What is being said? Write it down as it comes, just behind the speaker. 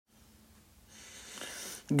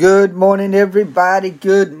Good morning, everybody.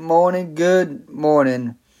 Good morning. Good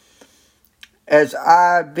morning. As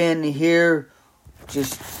I've been here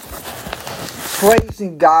just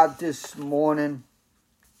praising God this morning,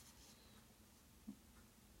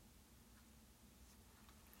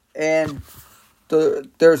 and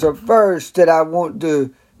there's a verse that I want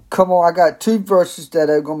to come on. I got two verses that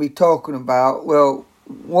I'm going to be talking about. Well,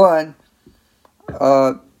 one,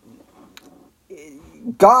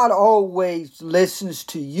 God always listens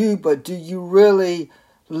to you, but do you really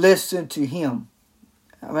listen to Him?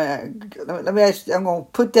 Let me ask you, I'm going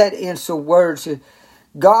to put that in some words.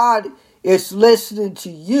 God is listening to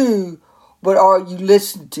you, but are you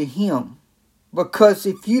listening to Him? Because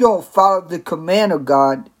if you don't follow the command of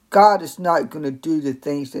God, God is not going to do the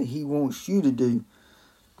things that He wants you to do.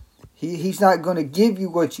 He's not going to give you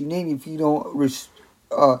what you need if you don't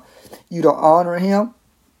honor Him.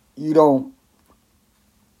 You don't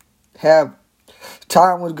have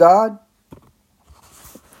time with God.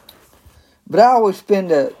 But I always spend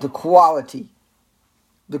the quality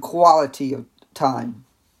of time.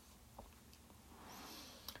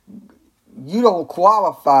 You don't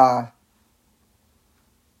qualify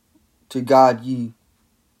to God. You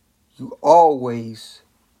always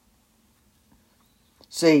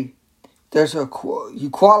see. You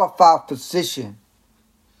qualify position,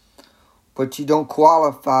 but you don't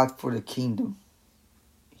qualify for the kingdom.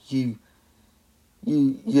 You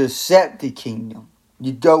accept the kingdom.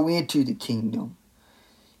 You go into the kingdom.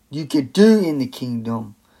 You can do in the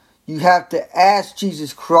kingdom. You have to ask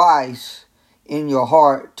Jesus Christ in your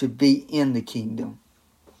heart to be in the kingdom.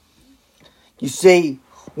 You see,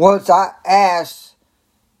 once I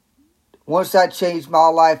changed my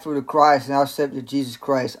life for the Christ and I accepted Jesus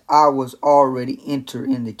Christ, I was already entered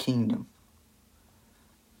in the kingdom.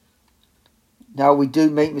 Now we do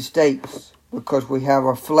make mistakes because we have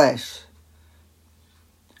our flesh.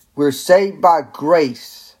 We're saved by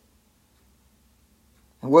grace.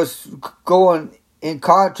 And what's going in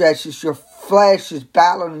contrast is your flesh is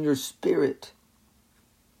battling your spirit.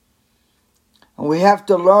 And we have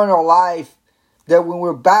to learn our life that when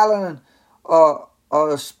we're battling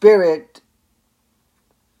a spirit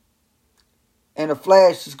and the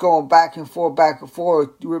flesh is going back and forth,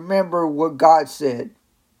 you remember what God said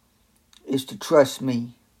is to trust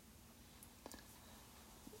me.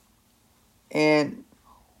 And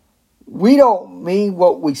we don't mean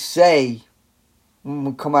what we say when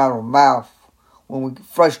we come out of our mouth, when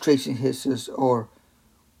frustration hits us or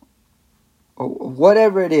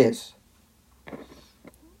whatever it is.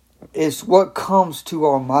 It's what comes to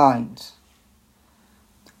our minds.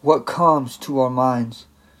 What comes to our minds.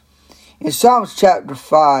 In Psalms chapter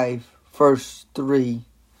 5, verse 3,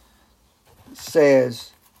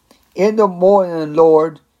 says, "In the morning,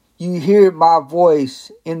 Lord, you hear my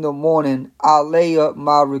voice. In the morning, I lay up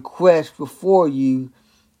my request before you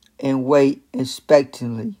and wait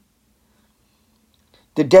expectantly."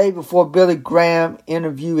 The day before Billy Graham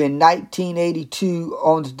interview in 1982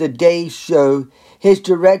 on the Today Show, his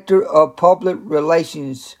director of public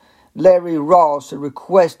relations, Larry Ross,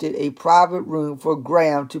 requested a private room for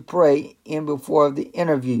Graham to pray in before the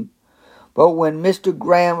interview. But when Mr.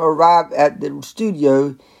 Graham arrived at the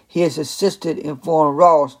studio, his assistant informed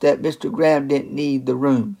Ross that Mr. Graham didn't need the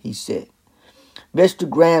room, he said. Mr.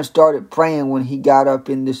 Graham started praying when he got up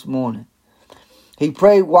in this morning. He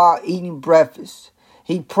prayed while eating breakfast.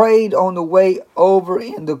 He prayed on the way over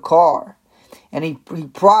in the car. And he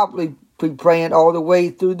probably been praying all the way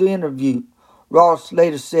through the interview. Ross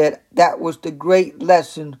later said, "That was the great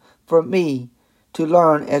lesson for me to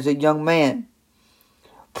learn as a young man."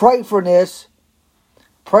 Prayerfulness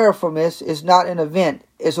is not an event.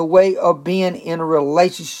 It's a way of being in a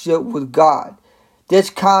relationship with God. This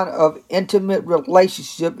kind of intimate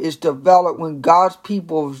relationship is developed when God's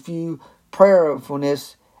people view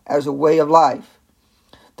prayerfulness as a way of life.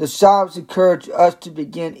 The Psalms encourage us to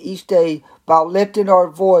begin each day by lifting our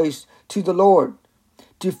voice to the Lord,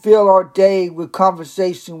 to fill our day with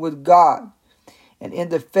conversation with God, and in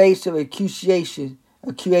the face of accusation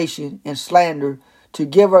and slander, to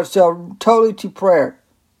give ourselves totally to prayer.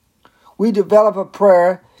 We develop a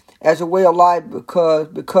prayer as a way of life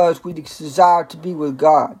because we desire to be with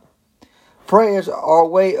God. Prayers are a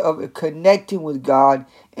way of connecting with God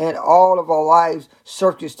in all of our lives'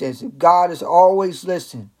 circumstances. God is always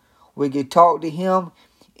listening. We can talk to Him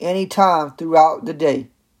anytime throughout the day.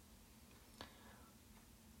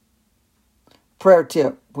 Prayer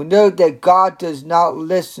tip. We know that God does not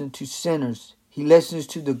listen to sinners. He listens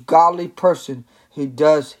to the godly person who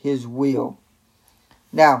does His will.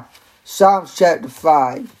 Now, Psalms chapter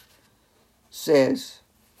 5 says,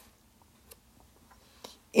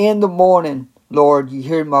 "In the morning, Lord, you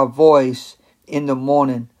hear my voice in the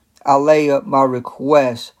morning. I lay up my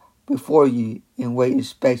request before you and wait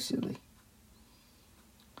expectantly.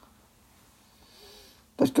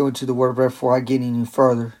 Let's go into the word before I get any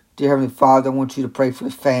further. Dear Heavenly Father, I want you to pray for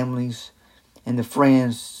the families and the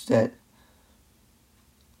friends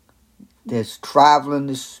that's traveling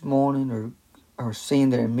this morning or seeing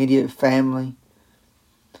their immediate family,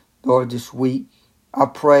 Lord, this week. I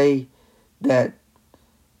pray that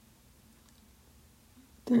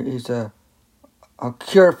there is a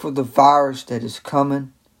cure for the virus that is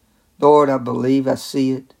coming. Lord, I believe I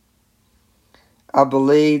see it. I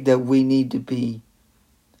believe that we need to be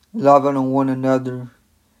loving on one another,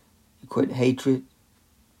 quit hatred.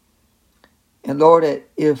 And Lord, that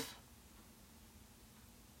if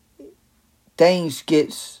things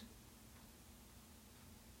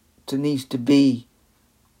needs to be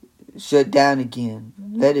shut down again,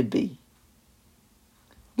 let it be.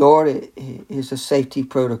 Lord, it is a safety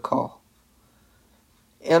protocol.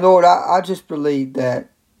 And Lord, I just believe that,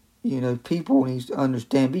 people need to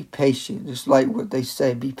understand, be patient. Just like what they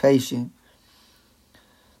say, be patient.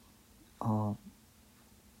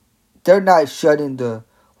 They're not shutting the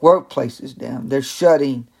workplaces down. They're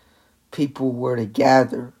shutting people where they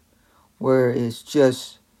gather, where it's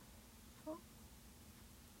just,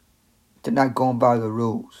 they're not going by the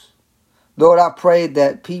rules. Lord, I pray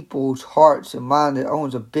that people's hearts and mind that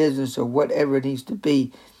owns a business or whatever it needs to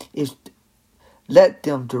be, is let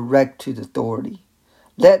them direct to the authority.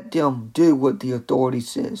 Let them do what the authority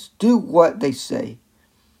says. Do what they say.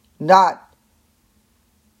 Not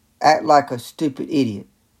act like a stupid idiot.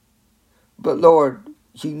 But Lord,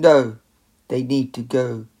 you know they need to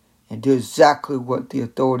go and do exactly what the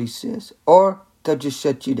authority says, or they'll just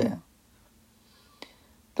shut you down.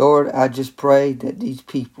 Lord, I just pray that these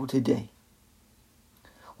people today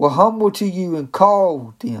will humble to you and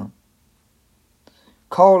call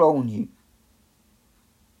on you,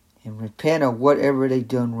 and repent of whatever they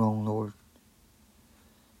done wrong, Lord.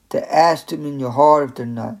 To ask them in your heart if they're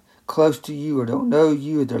not close to you or don't know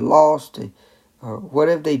you or they're lost or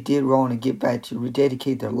whatever they did wrong to get back to you,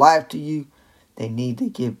 rededicate their life to you, they need to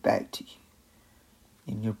give back to you.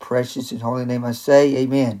 In your precious and holy name I say,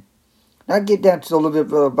 amen. Now get down to a little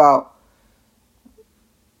bit about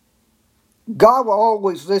God will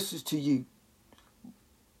always listen to you.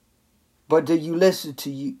 But do you listen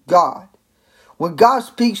to God? When God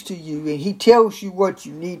speaks to you and he tells you what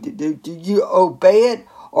you need to do you obey it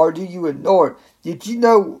or do you ignore it? Did you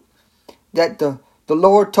know that the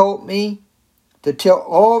Lord told me to tell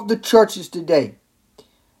all the churches today,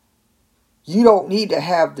 you don't need to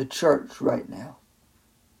have the church right now.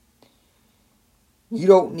 You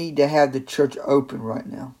don't need to have the church open right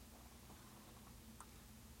now.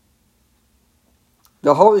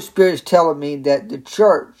 The Holy Spirit is telling me that the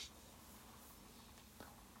church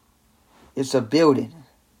is a building.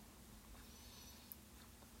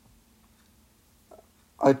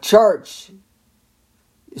 A church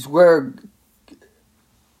is where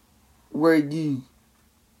you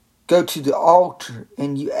go to the altar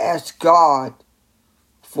and you ask God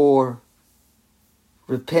for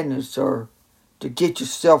repentance or to get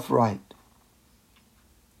yourself right.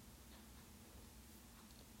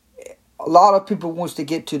 A lot of people wants to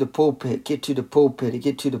get to the pulpit.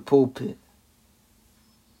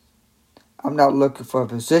 I'm not looking for a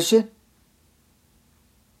position.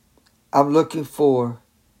 I'm looking for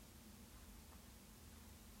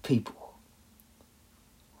people.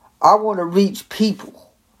 I want to reach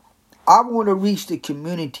people. I want to reach the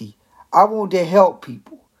community. I want to help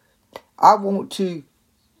people. I want to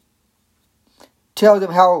tell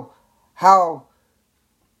them how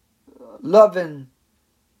loving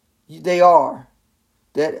they are.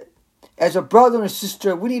 That as a brother and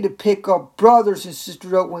sister, we need to pick up brothers and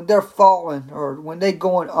sisters up when they're falling or when they're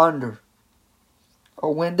going under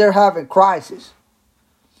or when they're having crisis.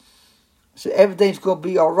 So everything's going to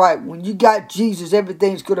be all right. When you got Jesus,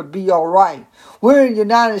 everything's going to be all right. We're in the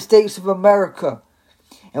United States of America.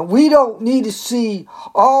 And we don't need to see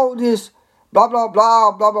all this blah, blah,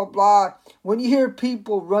 blah, blah, blah, blah. When you hear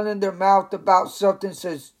people running their mouth about something,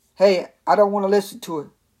 says, hey, I don't want to listen to it.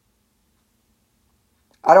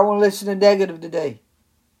 I don't want to listen to negative today.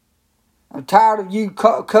 I'm tired of you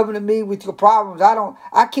coming to me with your problems.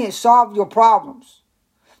 I can't solve your problems.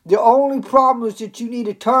 The only problems that you need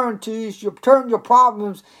to turn to is turn your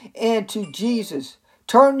problems into Jesus.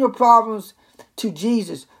 Turn your problems to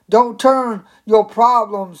Jesus. Don't turn your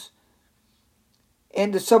problems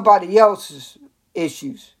into somebody else's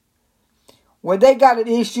issues. When they got an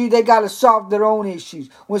issue, they got to solve their own issues.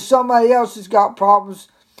 When somebody else has got problems,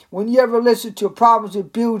 when you ever listen to problems,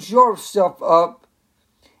 it builds yourself up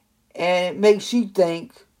and it makes you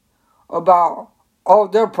think about all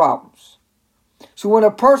their problems. So when a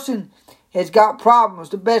person has got problems,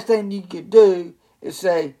 the best thing you can do is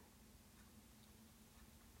say,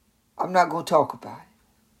 I'm not going to talk about it.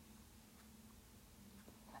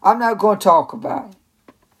 I'm not going to talk about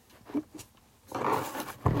it.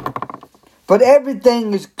 But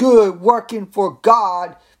everything is good working for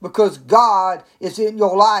God because God is in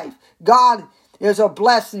your life. God is a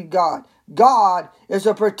blessing God. God is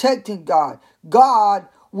a protecting God. God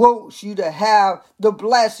wants you to have the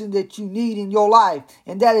blessing that you need in your life.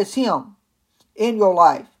 And that is Him in your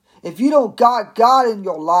life. If you don't got God in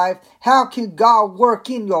your life, how can God work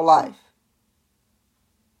in your life?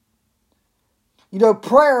 You know,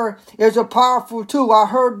 prayer is a powerful tool. I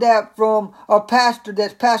heard that from a pastor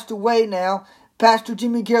that's passed away now. Pastor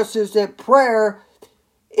Jimmy Carroll says that prayer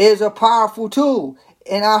is a powerful tool.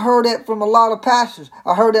 And I heard that from a lot of pastors.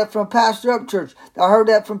 I heard that from Pastor Upchurch. I heard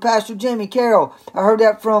that from Pastor Jimmy Carroll. I heard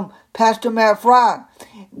that from Pastor Matt Fry.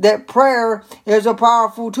 That prayer is a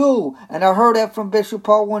powerful tool. And I heard that from Bishop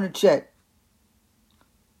Paul Winterchet.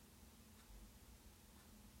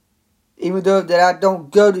 Even though that I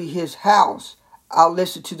don't go to his house, I'll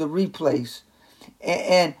listen to the replays.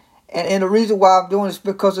 And the reason why I'm doing this is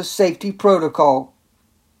because of safety protocol.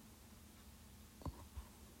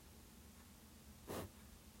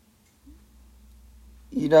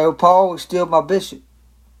 You know, Paul is still my bishop.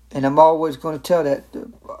 And I'm always going to tell that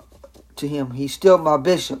to him. He's still my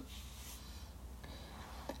bishop.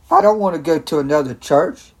 I don't want to go to another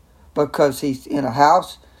church because he's in a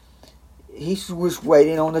house. He's just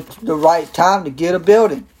waiting on the right time to get a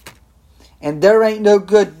building. And there ain't no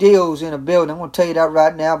good deals in a building. I'm going to tell you that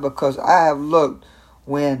right now because I have looked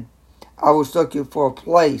when I was looking for a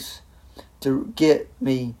place to get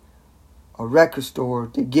me a record store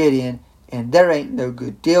to get in. And there ain't no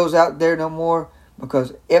good deals out there no more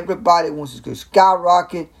because everybody wants to go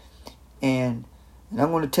skyrocket. And I'm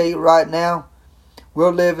going to tell you right now,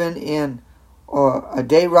 we're living in a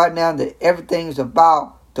day right now that everything is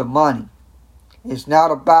about the money. It's not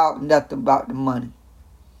about nothing about the money.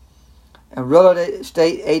 And real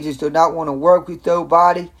estate agents do not want to work with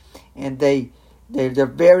nobody, and they're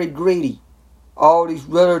very greedy. All these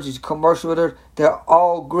realtors, these commercial realtors, they're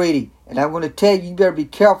all greedy. And I'm going to tell you, you better be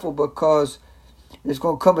careful because there's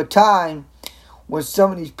going to come a time when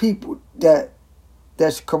some of these people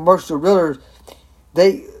that's commercial realtors,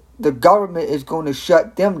 the government is going to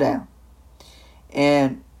shut them down,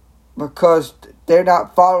 and because they're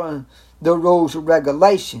not following the rules and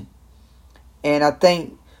regulation. And I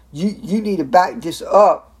think you need to back this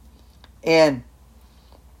up and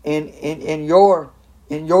in your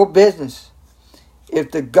business.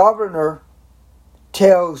 If the governor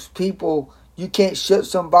tells people you can't shut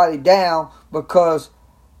somebody down because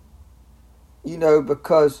in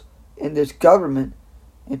this government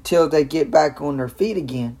until they get back on their feet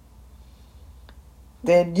again,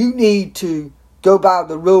 then you need to go by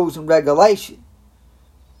the rules and regulation.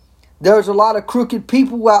 There's a lot of crooked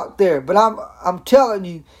people out there, but I'm telling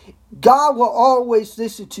you, God will always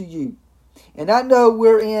listen to you. And I know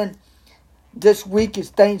we're in this week is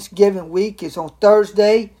Thanksgiving week. It's on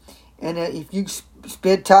Thursday, and if you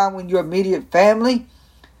spend time with your immediate family,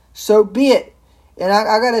 so be it. And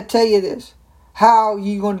I got to tell you this: how are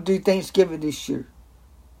you going to do Thanksgiving this year?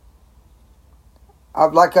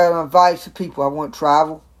 I'd like to advise the people. I won't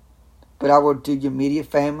travel, but I will do your immediate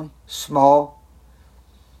family, small.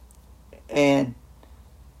 And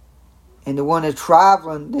the one that's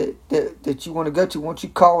traveling that you want to go to, once you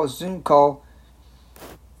call a Zoom call,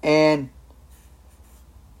 and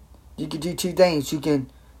you can do two things. You can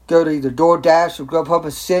go to either DoorDash or Grubhub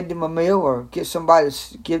and send them a meal, or get somebody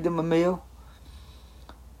to give them a meal.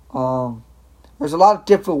 There's a lot of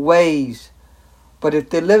different ways, but if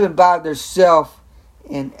they're living by themselves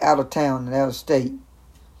and out of town and out of state,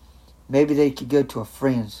 maybe they could go to a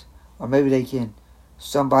friend's, or maybe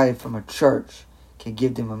somebody from a church can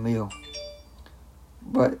give them a meal.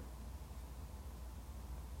 But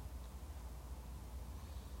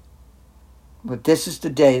this is the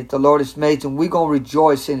day that the Lord has made, and we're going to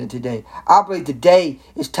rejoice in it today. I believe today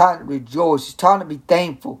is time to rejoice. It's time to be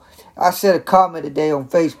thankful. I said a comment today on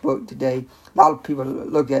Facebook today. A lot of people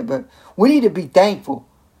look at it, but we need to be thankful,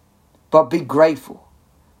 but be grateful.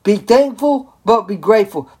 Be thankful, but be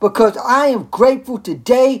grateful. Because I am grateful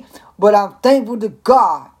today, but I'm thankful to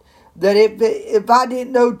God that if I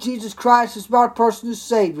didn't know Jesus Christ as my personal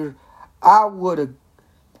Savior, I would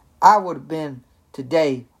have been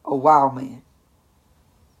today a wild man.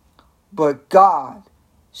 But God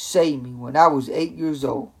saved me when I was 8 years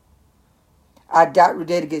old. I got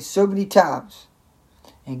ready to get so many times.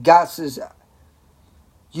 And God says,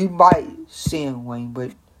 You might sin, Wayne,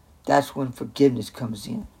 but that's when forgiveness comes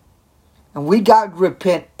in. And we got to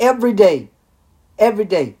repent every day. Every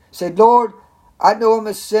day. Say, Lord, I know I'm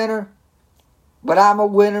a sinner, but I'm a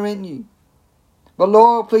winner in you. But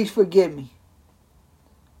Lord, please forgive me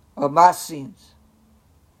of my sins.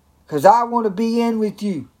 Because I want to be in with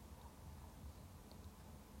you.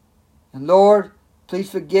 And Lord, please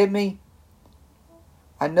forgive me.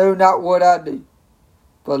 I know not what I do.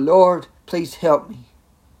 But Lord, please help me.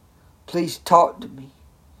 Please talk to me.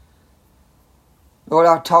 Lord,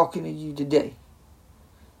 I'm talking to you today.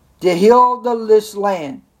 To heal this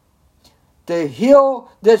land. To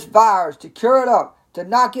heal this virus. To cure it up. To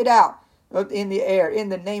knock it out in the air. In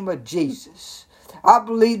the name of Jesus. I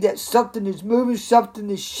believe that something is moving. Something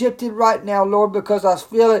is shifting right now, Lord, because I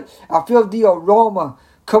feel it. I feel the aroma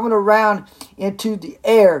coming around into the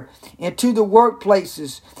air. Into the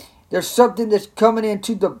workplaces. There's something that's coming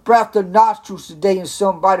into the breath of nostrils today in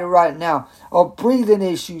somebody right now. Of breathing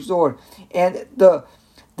issues, Lord. And the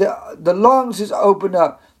lungs is open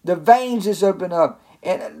up. The veins is open up.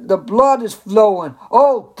 And the blood is flowing.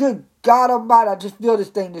 Oh, good God Almighty. I just feel this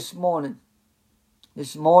thing this morning.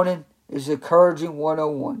 This morning is encouraging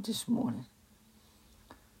 101 this morning.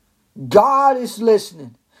 God is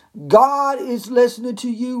listening. God is listening to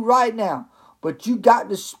you right now. But you got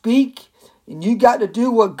to speak. And you got to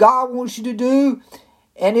do what God wants you to do.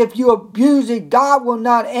 And if you abuse it, God will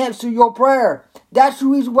not answer your prayer. That's the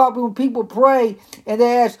reason why when people pray and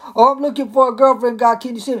they ask, oh, I'm looking for a girlfriend, God,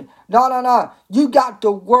 can you send me? No. You got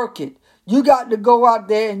to work it. You got to go out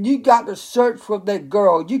there and you got to search for that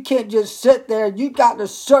girl. You can't just sit there. You got to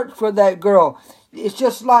search for that girl. It's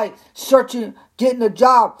just like searching, getting a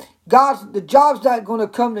job. The job's not going to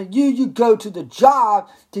come to you. You go to the job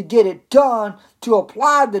to get it done, to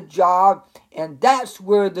apply the job, and that's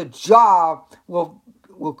where the job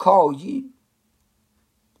will call you.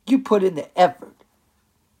 You put in the effort.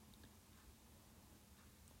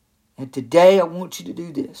 And today I want you to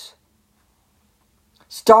do this.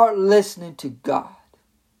 Start listening to God.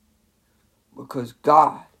 Because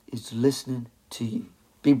God is listening to you.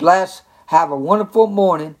 Be blessed. Have a wonderful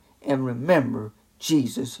morning. And remember,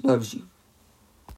 Jesus loves you.